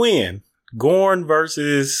 Who would win? Gorn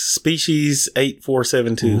versus Species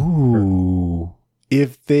 8472. Ooh.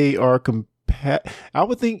 If they are I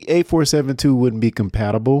would think 8472 wouldn't be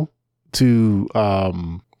compatible to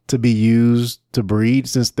be used to breed,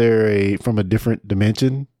 since they're from a different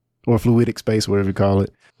dimension or fluidic space, whatever you call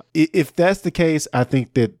it. If that's the case, I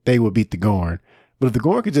think that they would beat the Gorn. But if the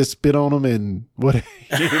Gorn could just spit on them and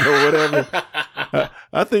whatever,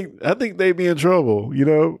 I think they'd be in trouble, you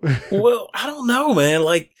know? Well, I don't know, man.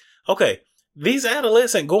 Like, okay, these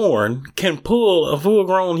adolescent Gorn can pull a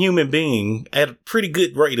full-grown human being at a pretty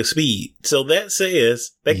good rate of speed. So that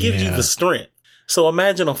gives you the strength. So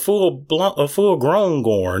imagine a full-grown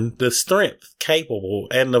Gorn, the strength capable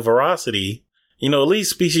and the veracity. You know, at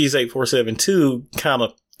least Species 8472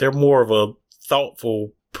 they're more of a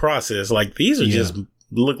thoughtful process. Like, these are just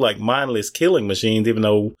look like mindless killing machines, even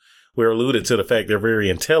though we're alluded to the fact they're very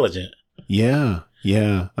intelligent. Yeah.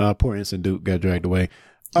 Poor Ensign Duke got dragged away.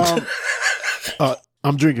 I'm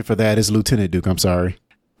drinking for that. It's Lieutenant Duke. I'm sorry.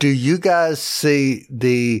 Do you guys see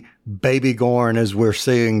the baby Gorn as we're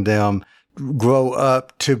seeing them grow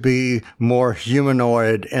up to be more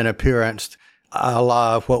humanoid in appearance, a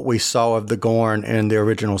la what we saw of the Gorn in the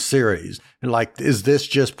original series? Like, is this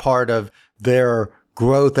just part of their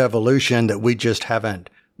growth evolution that we just haven't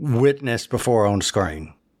witnessed before on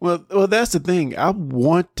screen? Well, that's the thing. I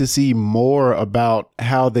want to see more about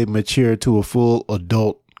how they mature to a full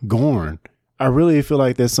adult Gorn. I really feel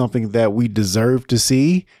like that's something that we deserve to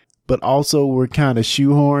see, but also we're kind of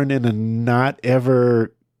shoehorned into not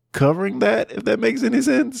ever covering that, if that makes any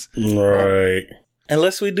sense. Right.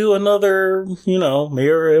 Unless we do another,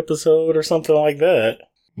 mirror episode or something like that.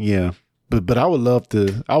 Yeah. But I would love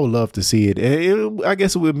to see it. I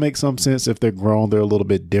guess it would make some sense if they're grown, they're a little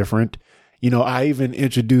bit different. I even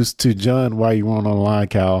introduced to John while you were on the line,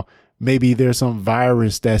 Cal, maybe there's some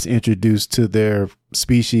virus that's introduced to their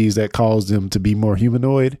species that caused them to be more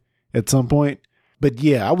humanoid at some point. But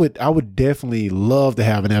yeah, I would definitely love to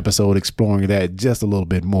have an episode exploring that just a little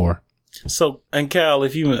bit more. So, and Cal,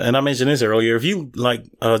 and I mentioned this earlier, if you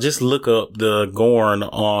just look up the Gorn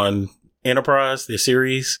on Enterprise, the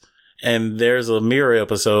series, and there's a mirror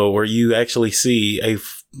episode where you actually see an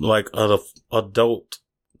adult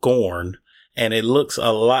Gorn, and it looks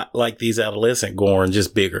a lot like these adolescent Gorn,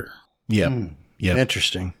 just bigger. Yeah. Yeah.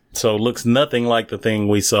 Interesting. So it looks nothing like the thing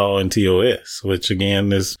we saw in TOS, which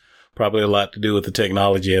again is probably a lot to do with the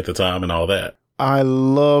technology at the time and all that. I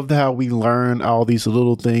loved how we learned all these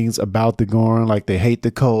little things about the Gorn, like they hate the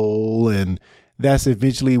coal, and that's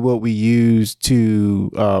eventually what we used to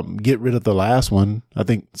get rid of the last one. I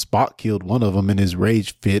think Spock killed one of them in his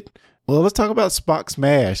rage fit. Well, let's talk about Spock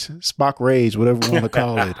Smash, Spock Rage, whatever we want to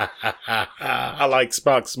call it. I like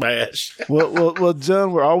Spock Smash. Well,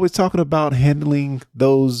 John, we're always talking about handling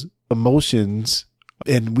those emotions,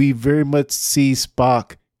 and we very much see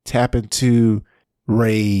Spock tap into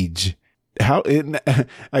rage.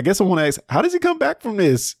 I guess I want to ask, how does he come back from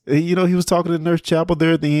this? He was talking to Nurse Chapel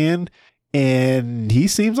there at the end, and he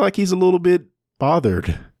seems like he's a little bit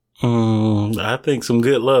bothered. I think some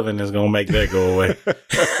good loving is going to make that go away.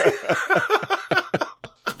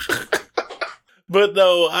 But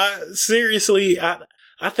no, I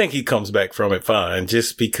think he comes back from it fine,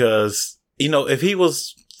 just because, if he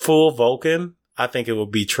was full Vulcan, I think it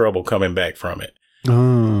would be trouble coming back from it.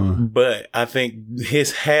 But I think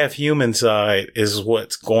his half human side is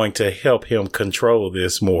what's going to help him control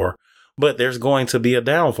this more. But there's going to be a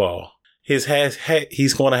downfall. He's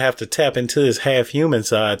going to have to tap into his half human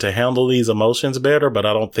side to handle these emotions better, but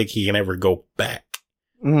I don't think he can ever go back.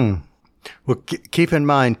 Well, keep in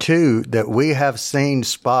mind, too, that we have seen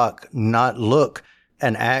Spock not look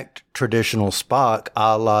and act traditional Spock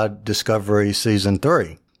a la Discovery Season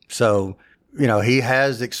 3. So, he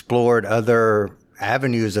has explored other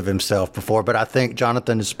avenues of himself before, but I think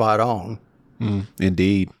Jonathan is spot on.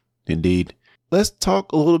 Indeed. Let's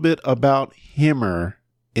talk a little bit about Hemmer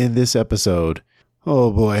in this episode.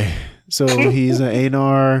 Oh boy. So he's an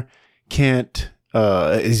Aenar,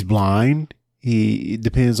 he's blind. He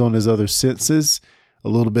depends on his other senses, a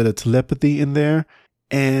little bit of telepathy in there.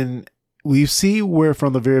 And we see where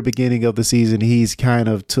from the very beginning of the season, he's kind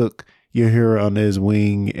of took Uhura under his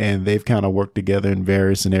wing and they've kind of worked together in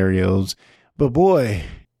various scenarios. But boy,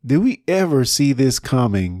 did we ever see this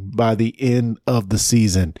coming by the end of the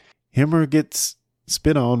season? Hemmer gets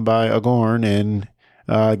spit on by Agorn, and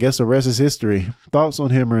I guess the rest is history. Thoughts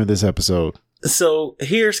on Hemmer in this episode? So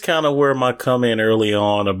here's kind of where my comment early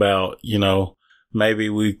on about, maybe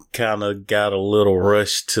we kind of got a little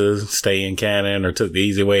rush to stay in canon or took the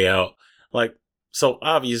easy way out. So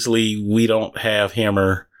obviously we don't have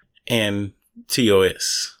Hemmer in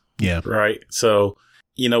TOS. Yeah. Right. So,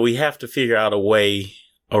 we have to figure out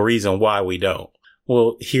a reason why we don't.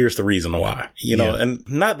 Well, here's the reason why, and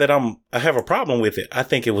not that I have a problem with it. I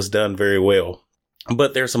think it was done very well,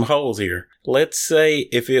 but there's some holes here. Let's say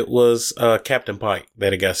if it was Captain Pike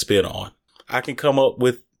that it got spit on, I can come up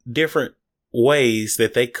with different ways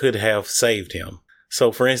that they could have saved him.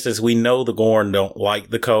 So for instance, we know the Gorn don't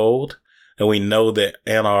like the cold, and we know that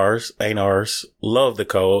Ainars love the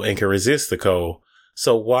cold and can resist the cold.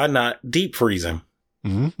 So why not deep freeze him?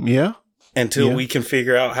 Mm-hmm. Yeah. Until we can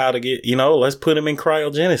figure out how to get, let's put him in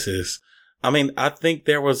cryogenesis. I mean, I think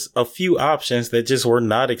there was a few options that just were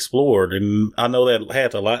not explored. And I know that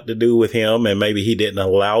had a lot to do with him and maybe he didn't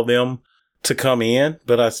allow them to come in.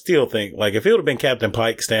 But I still think, if it would have been Captain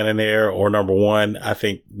Pike standing there or number one, I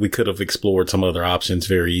think we could have explored some other options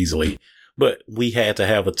very easily. But we had to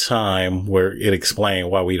have a time where it explained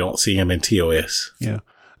why we don't see him in TOS. Yeah.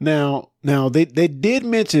 Now they did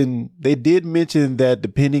mention that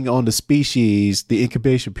depending on the species, the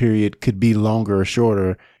incubation period could be longer or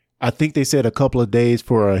shorter. I think they said a couple of days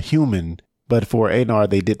for a human, but for Aenar,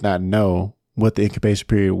 they did not know what the incubation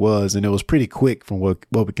period was, and it was pretty quick from what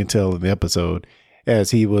we can tell in the episode, as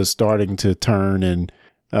he was starting to turn and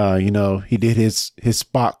he did his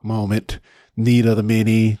Spock moment, need of the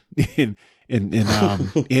many, and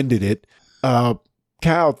ended it.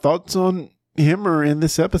 Kyle, thoughts on Hemmer in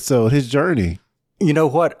this episode, his journey? You know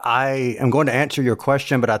what? I am going to answer your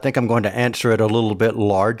question, but I think I'm going to answer it a little bit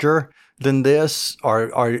larger than this,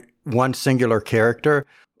 or one singular character.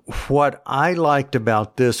 What I liked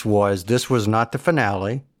about this was not the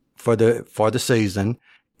finale for the season.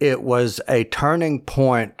 It was a turning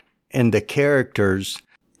point in the characters.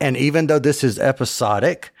 And even though this is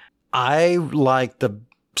episodic, I like the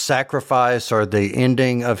sacrifice or the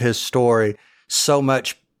ending of his story so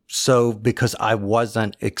much so because I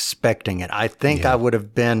wasn't expecting it. I think I would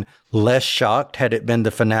have been less shocked had it been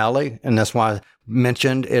the finale, and that's why I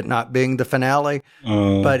mentioned it not being the finale.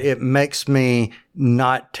 But it makes me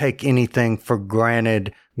not take anything for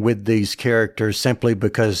granted with these characters simply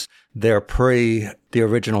because they're pre the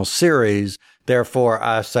original series. Therefore,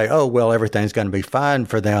 I say, oh, well, everything's going to be fine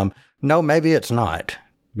for them. No, maybe it's not.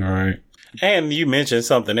 All right. And you mentioned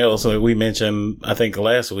something else that we mentioned, I think,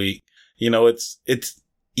 last week. It's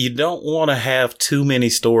you don't want to have too many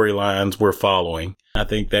storylines we're following. I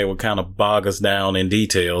think they would kind of bog us down in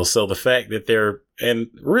detail. So the fact that and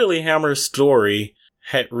really Hammer's story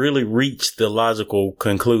had really reached the logical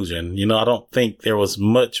conclusion. I don't think there was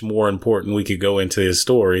much more important we could go into his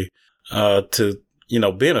story, to,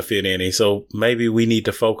 benefit any. So maybe we need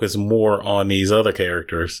to focus more on these other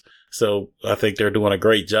characters. So I think they're doing a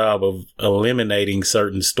great job of eliminating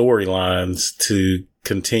certain storylines to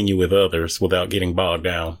continue with others without getting bogged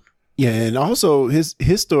down. Yeah, and also his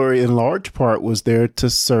story in large part was there to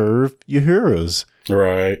serve Uhura's.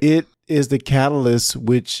 Right. It is the catalyst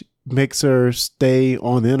which makes her stay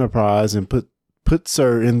on the Enterprise and puts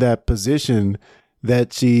her in that position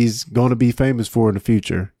that she's going to be famous for in the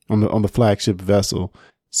future on the flagship vessel.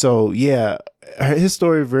 So yeah, his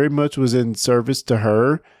story very much was in service to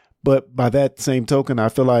her, but by that same token, I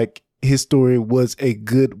feel like his story was a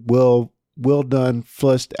good, well done,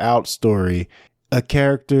 flushed out story. A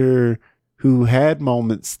character who had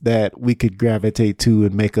moments that we could gravitate to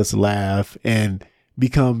and make us laugh and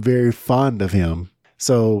become very fond of him.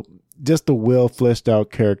 So just a well fleshed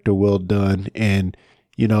out character, well done. And,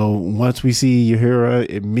 once we see Uhura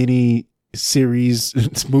in many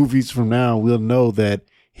series, movies from now, we'll know that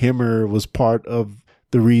Hemmer was part of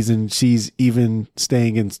the reason she's even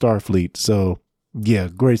staying in Starfleet. So Yeah,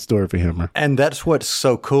 great story for him. And that's what's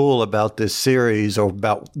so cool about this series, or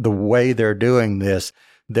about the way they're doing this.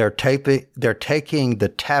 They're taking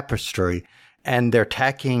the tapestry and they're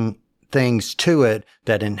tacking things to it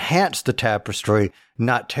that enhance the tapestry,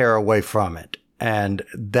 not tear away from it. And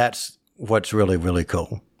that's what's really, really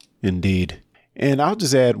cool. Indeed. And I'll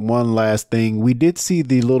just add one last thing. We did see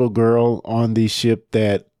the little girl on the ship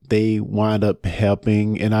that they wind up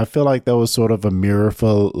helping. And I feel like that was sort of a mirror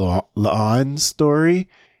for La'an's story.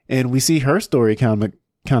 And we see her story kind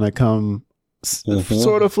of come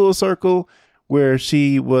sort of full circle, where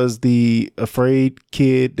she was the afraid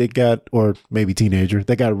kid that got, or maybe teenager,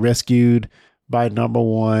 that got rescued by number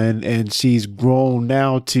one. And she's grown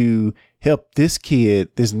now to help this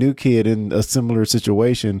new kid in a similar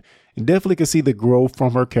situation. And definitely can see the growth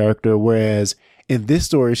from her character. Whereas in this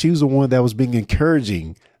story, she was the one that was being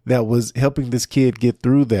encouraging, that was helping this kid get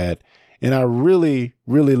through that. And I really,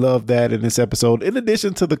 really love that in this episode, in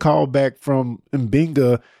addition to the callback from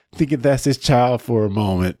M'Benga thinking that's his child for a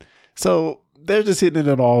moment. So they're just hitting it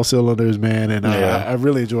on all cylinders, man. And I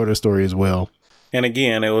really enjoyed her story as well. And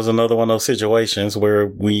again, it was another one of those situations where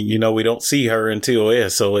we don't see her in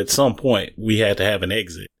TOS. So at some point we had to have an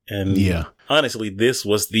exit. And honestly, this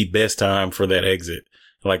was the best time for that exit.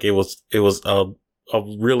 Like it was a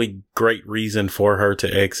really great reason for her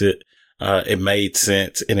to exit. It made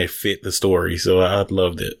sense and it fit the story. So I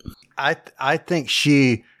loved it. I think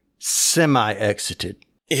she semi-exited.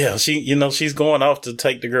 Yeah, she's going off to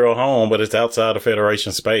take the girl home, but it's outside of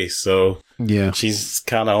Federation space. So yeah, she's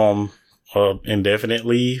kind of on indefinite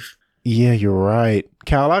leave. Yeah, you're right.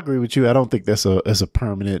 Kyle, I agree with you. I don't think that's a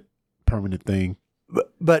permanent thing.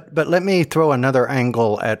 But let me throw another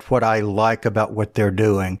angle at what I like about what they're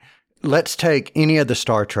doing. Let's take any of the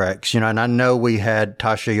Star Treks, and I know we had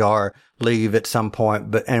Tasha Yar leave at some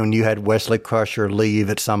point, and you had Wesley Crusher leave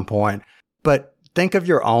at some point. But think of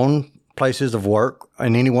your own places of work,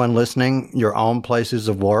 and anyone listening, your own places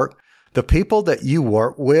of work. The people that you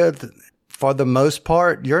work with, for the most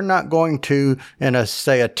part, you're not going to, in a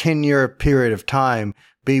 10-year period of time,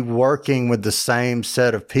 be working with the same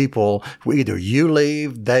set of people. Either you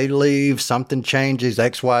leave, they leave, something changes,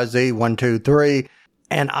 XYZ, 1, 2, 3.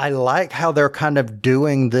 And I like how they're kind of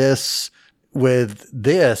doing this with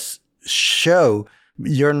this show.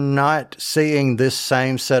 You're not seeing this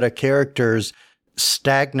same set of characters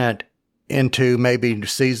stagnant into maybe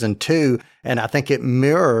season 2. And I think it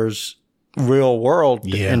mirrors real world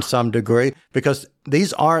in some degree, because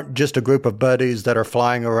these aren't just a group of buddies that are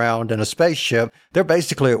flying around in a spaceship. They're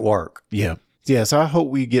basically at work. Yeah. Yeah. So I hope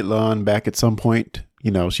we get Lon back at some point.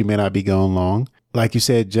 She may not be gone long. Like you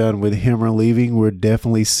said, John, with him leaving, we're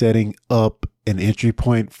definitely setting up an entry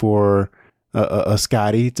point for a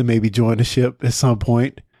Scotty to maybe join the ship at some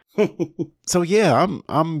point. So yeah,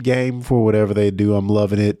 I'm game for whatever they do. I'm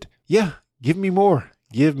loving it. Yeah. Give me more.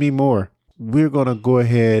 Give me more. We're going to go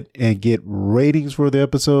ahead and get ratings for the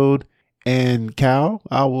episode. And Cal,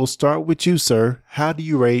 I will start with you, sir. How do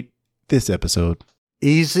you rate this episode?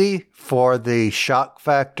 Easy for the shock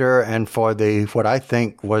factor and for the what I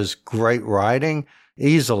think was great writing.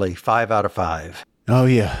 Easily 5 out of 5. Oh,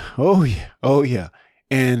 yeah. Oh, yeah. Oh, yeah.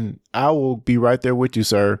 And I will be right there with you,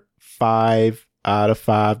 sir. 5 out of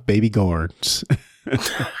 5 baby Gorns.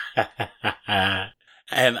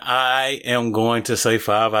 And I am going to say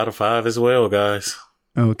 5 out of 5 as well, guys.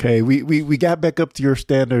 Okay, we got back up to your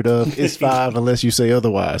standard of it's 5 unless you say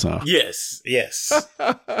otherwise, huh? Yes.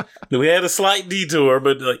 We had a slight detour,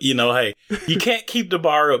 but hey, you can't keep the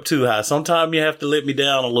bar up too high. Sometimes you have to let me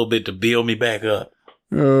down a little bit to build me back up.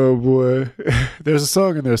 Oh boy, there's a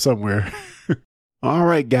song in there somewhere. All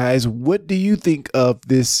right, guys, what do you think of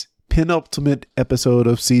this penultimate episode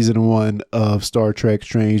of season 1 of Star Trek: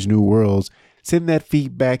 Strange New Worlds? Send that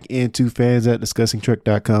feedback into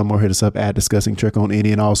fans@discussingtrek.com or hit us up at Discussing Trek on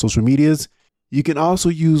any and all social medias. You can also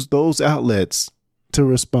use those outlets to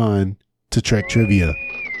respond to Trek Trivia.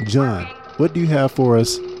 John, what do you have for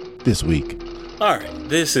us this week? All right,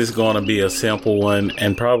 this is going to be a simple one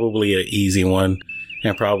and probably an easy one,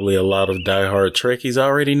 and probably a lot of diehard Trekkies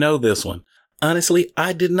already know this one. Honestly,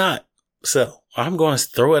 I did not. So I'm going to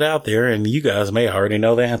throw it out there and you guys may already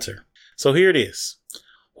know the answer. So here it is.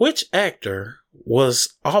 Which actor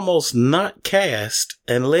was almost not cast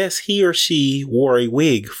unless he or she wore a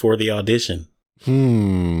wig for the audition?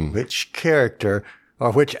 Which character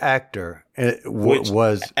or which actor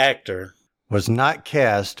was not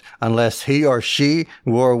cast unless he or she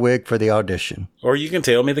wore a wig for the audition? Or you can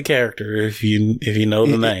tell me the character if you know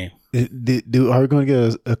the name. Are we going to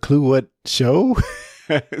get a clue what show?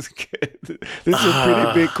 This is a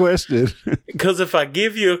pretty big question. Because if I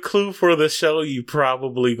give you a clue for the show, you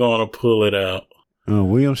probably going to pull it out.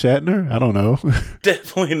 William Shatner? I don't know.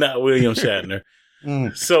 Definitely not William Shatner.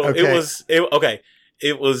 So Okay.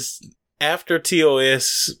 it was after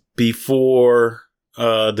TOS, before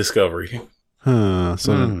Discovery. So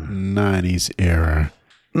the 90s era.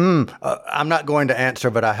 I'm not going to answer,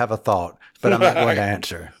 but I have a thought. But I'm not going to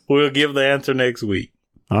answer. We'll give the answer next week.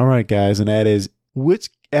 All right, guys. And that is, which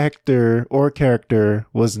actor or character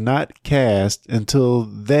was not cast until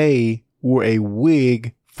they wore a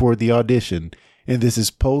wig for the audition? And this is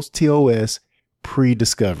post-TOS,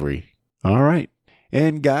 pre-Discovery. All right.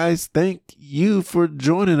 And guys, thank you for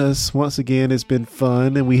joining us once again. It's been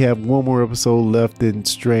fun, and we have one more episode left in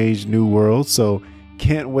Strange New Worlds, so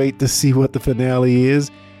can't wait to see what the finale is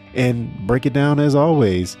and break it down as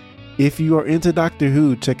always. If you are into Doctor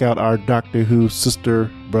Who, check out our Doctor Who Sister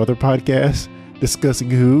Brother podcast, Discussing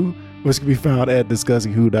Who, which can be found at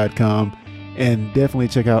discussingwho.com, and definitely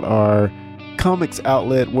check out our comics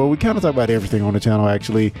outlet where we kind of talk about everything on the channel,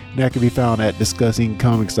 actually. That can be found at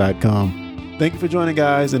discussingcomics.com. Thank you for joining,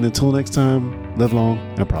 guys, and until next time, live long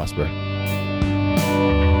and prosper.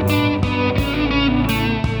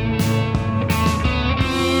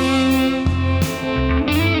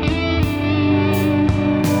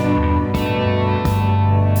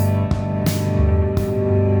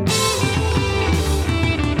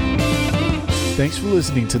 Thanks for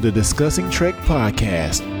listening to the Discussing Trek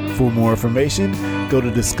podcast. For more information, go to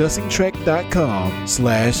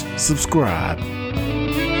discussingtrek.com/subscribe.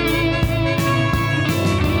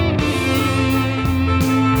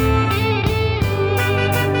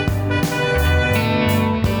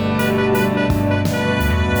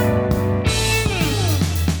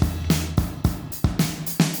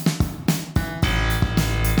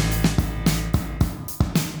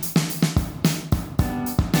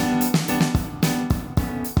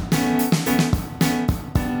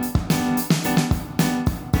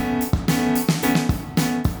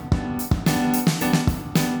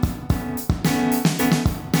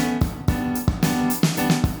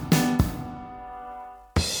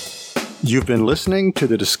 You've been listening to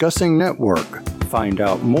the Discussing Network. Find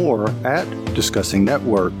out more at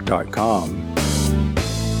discussingnetwork.com.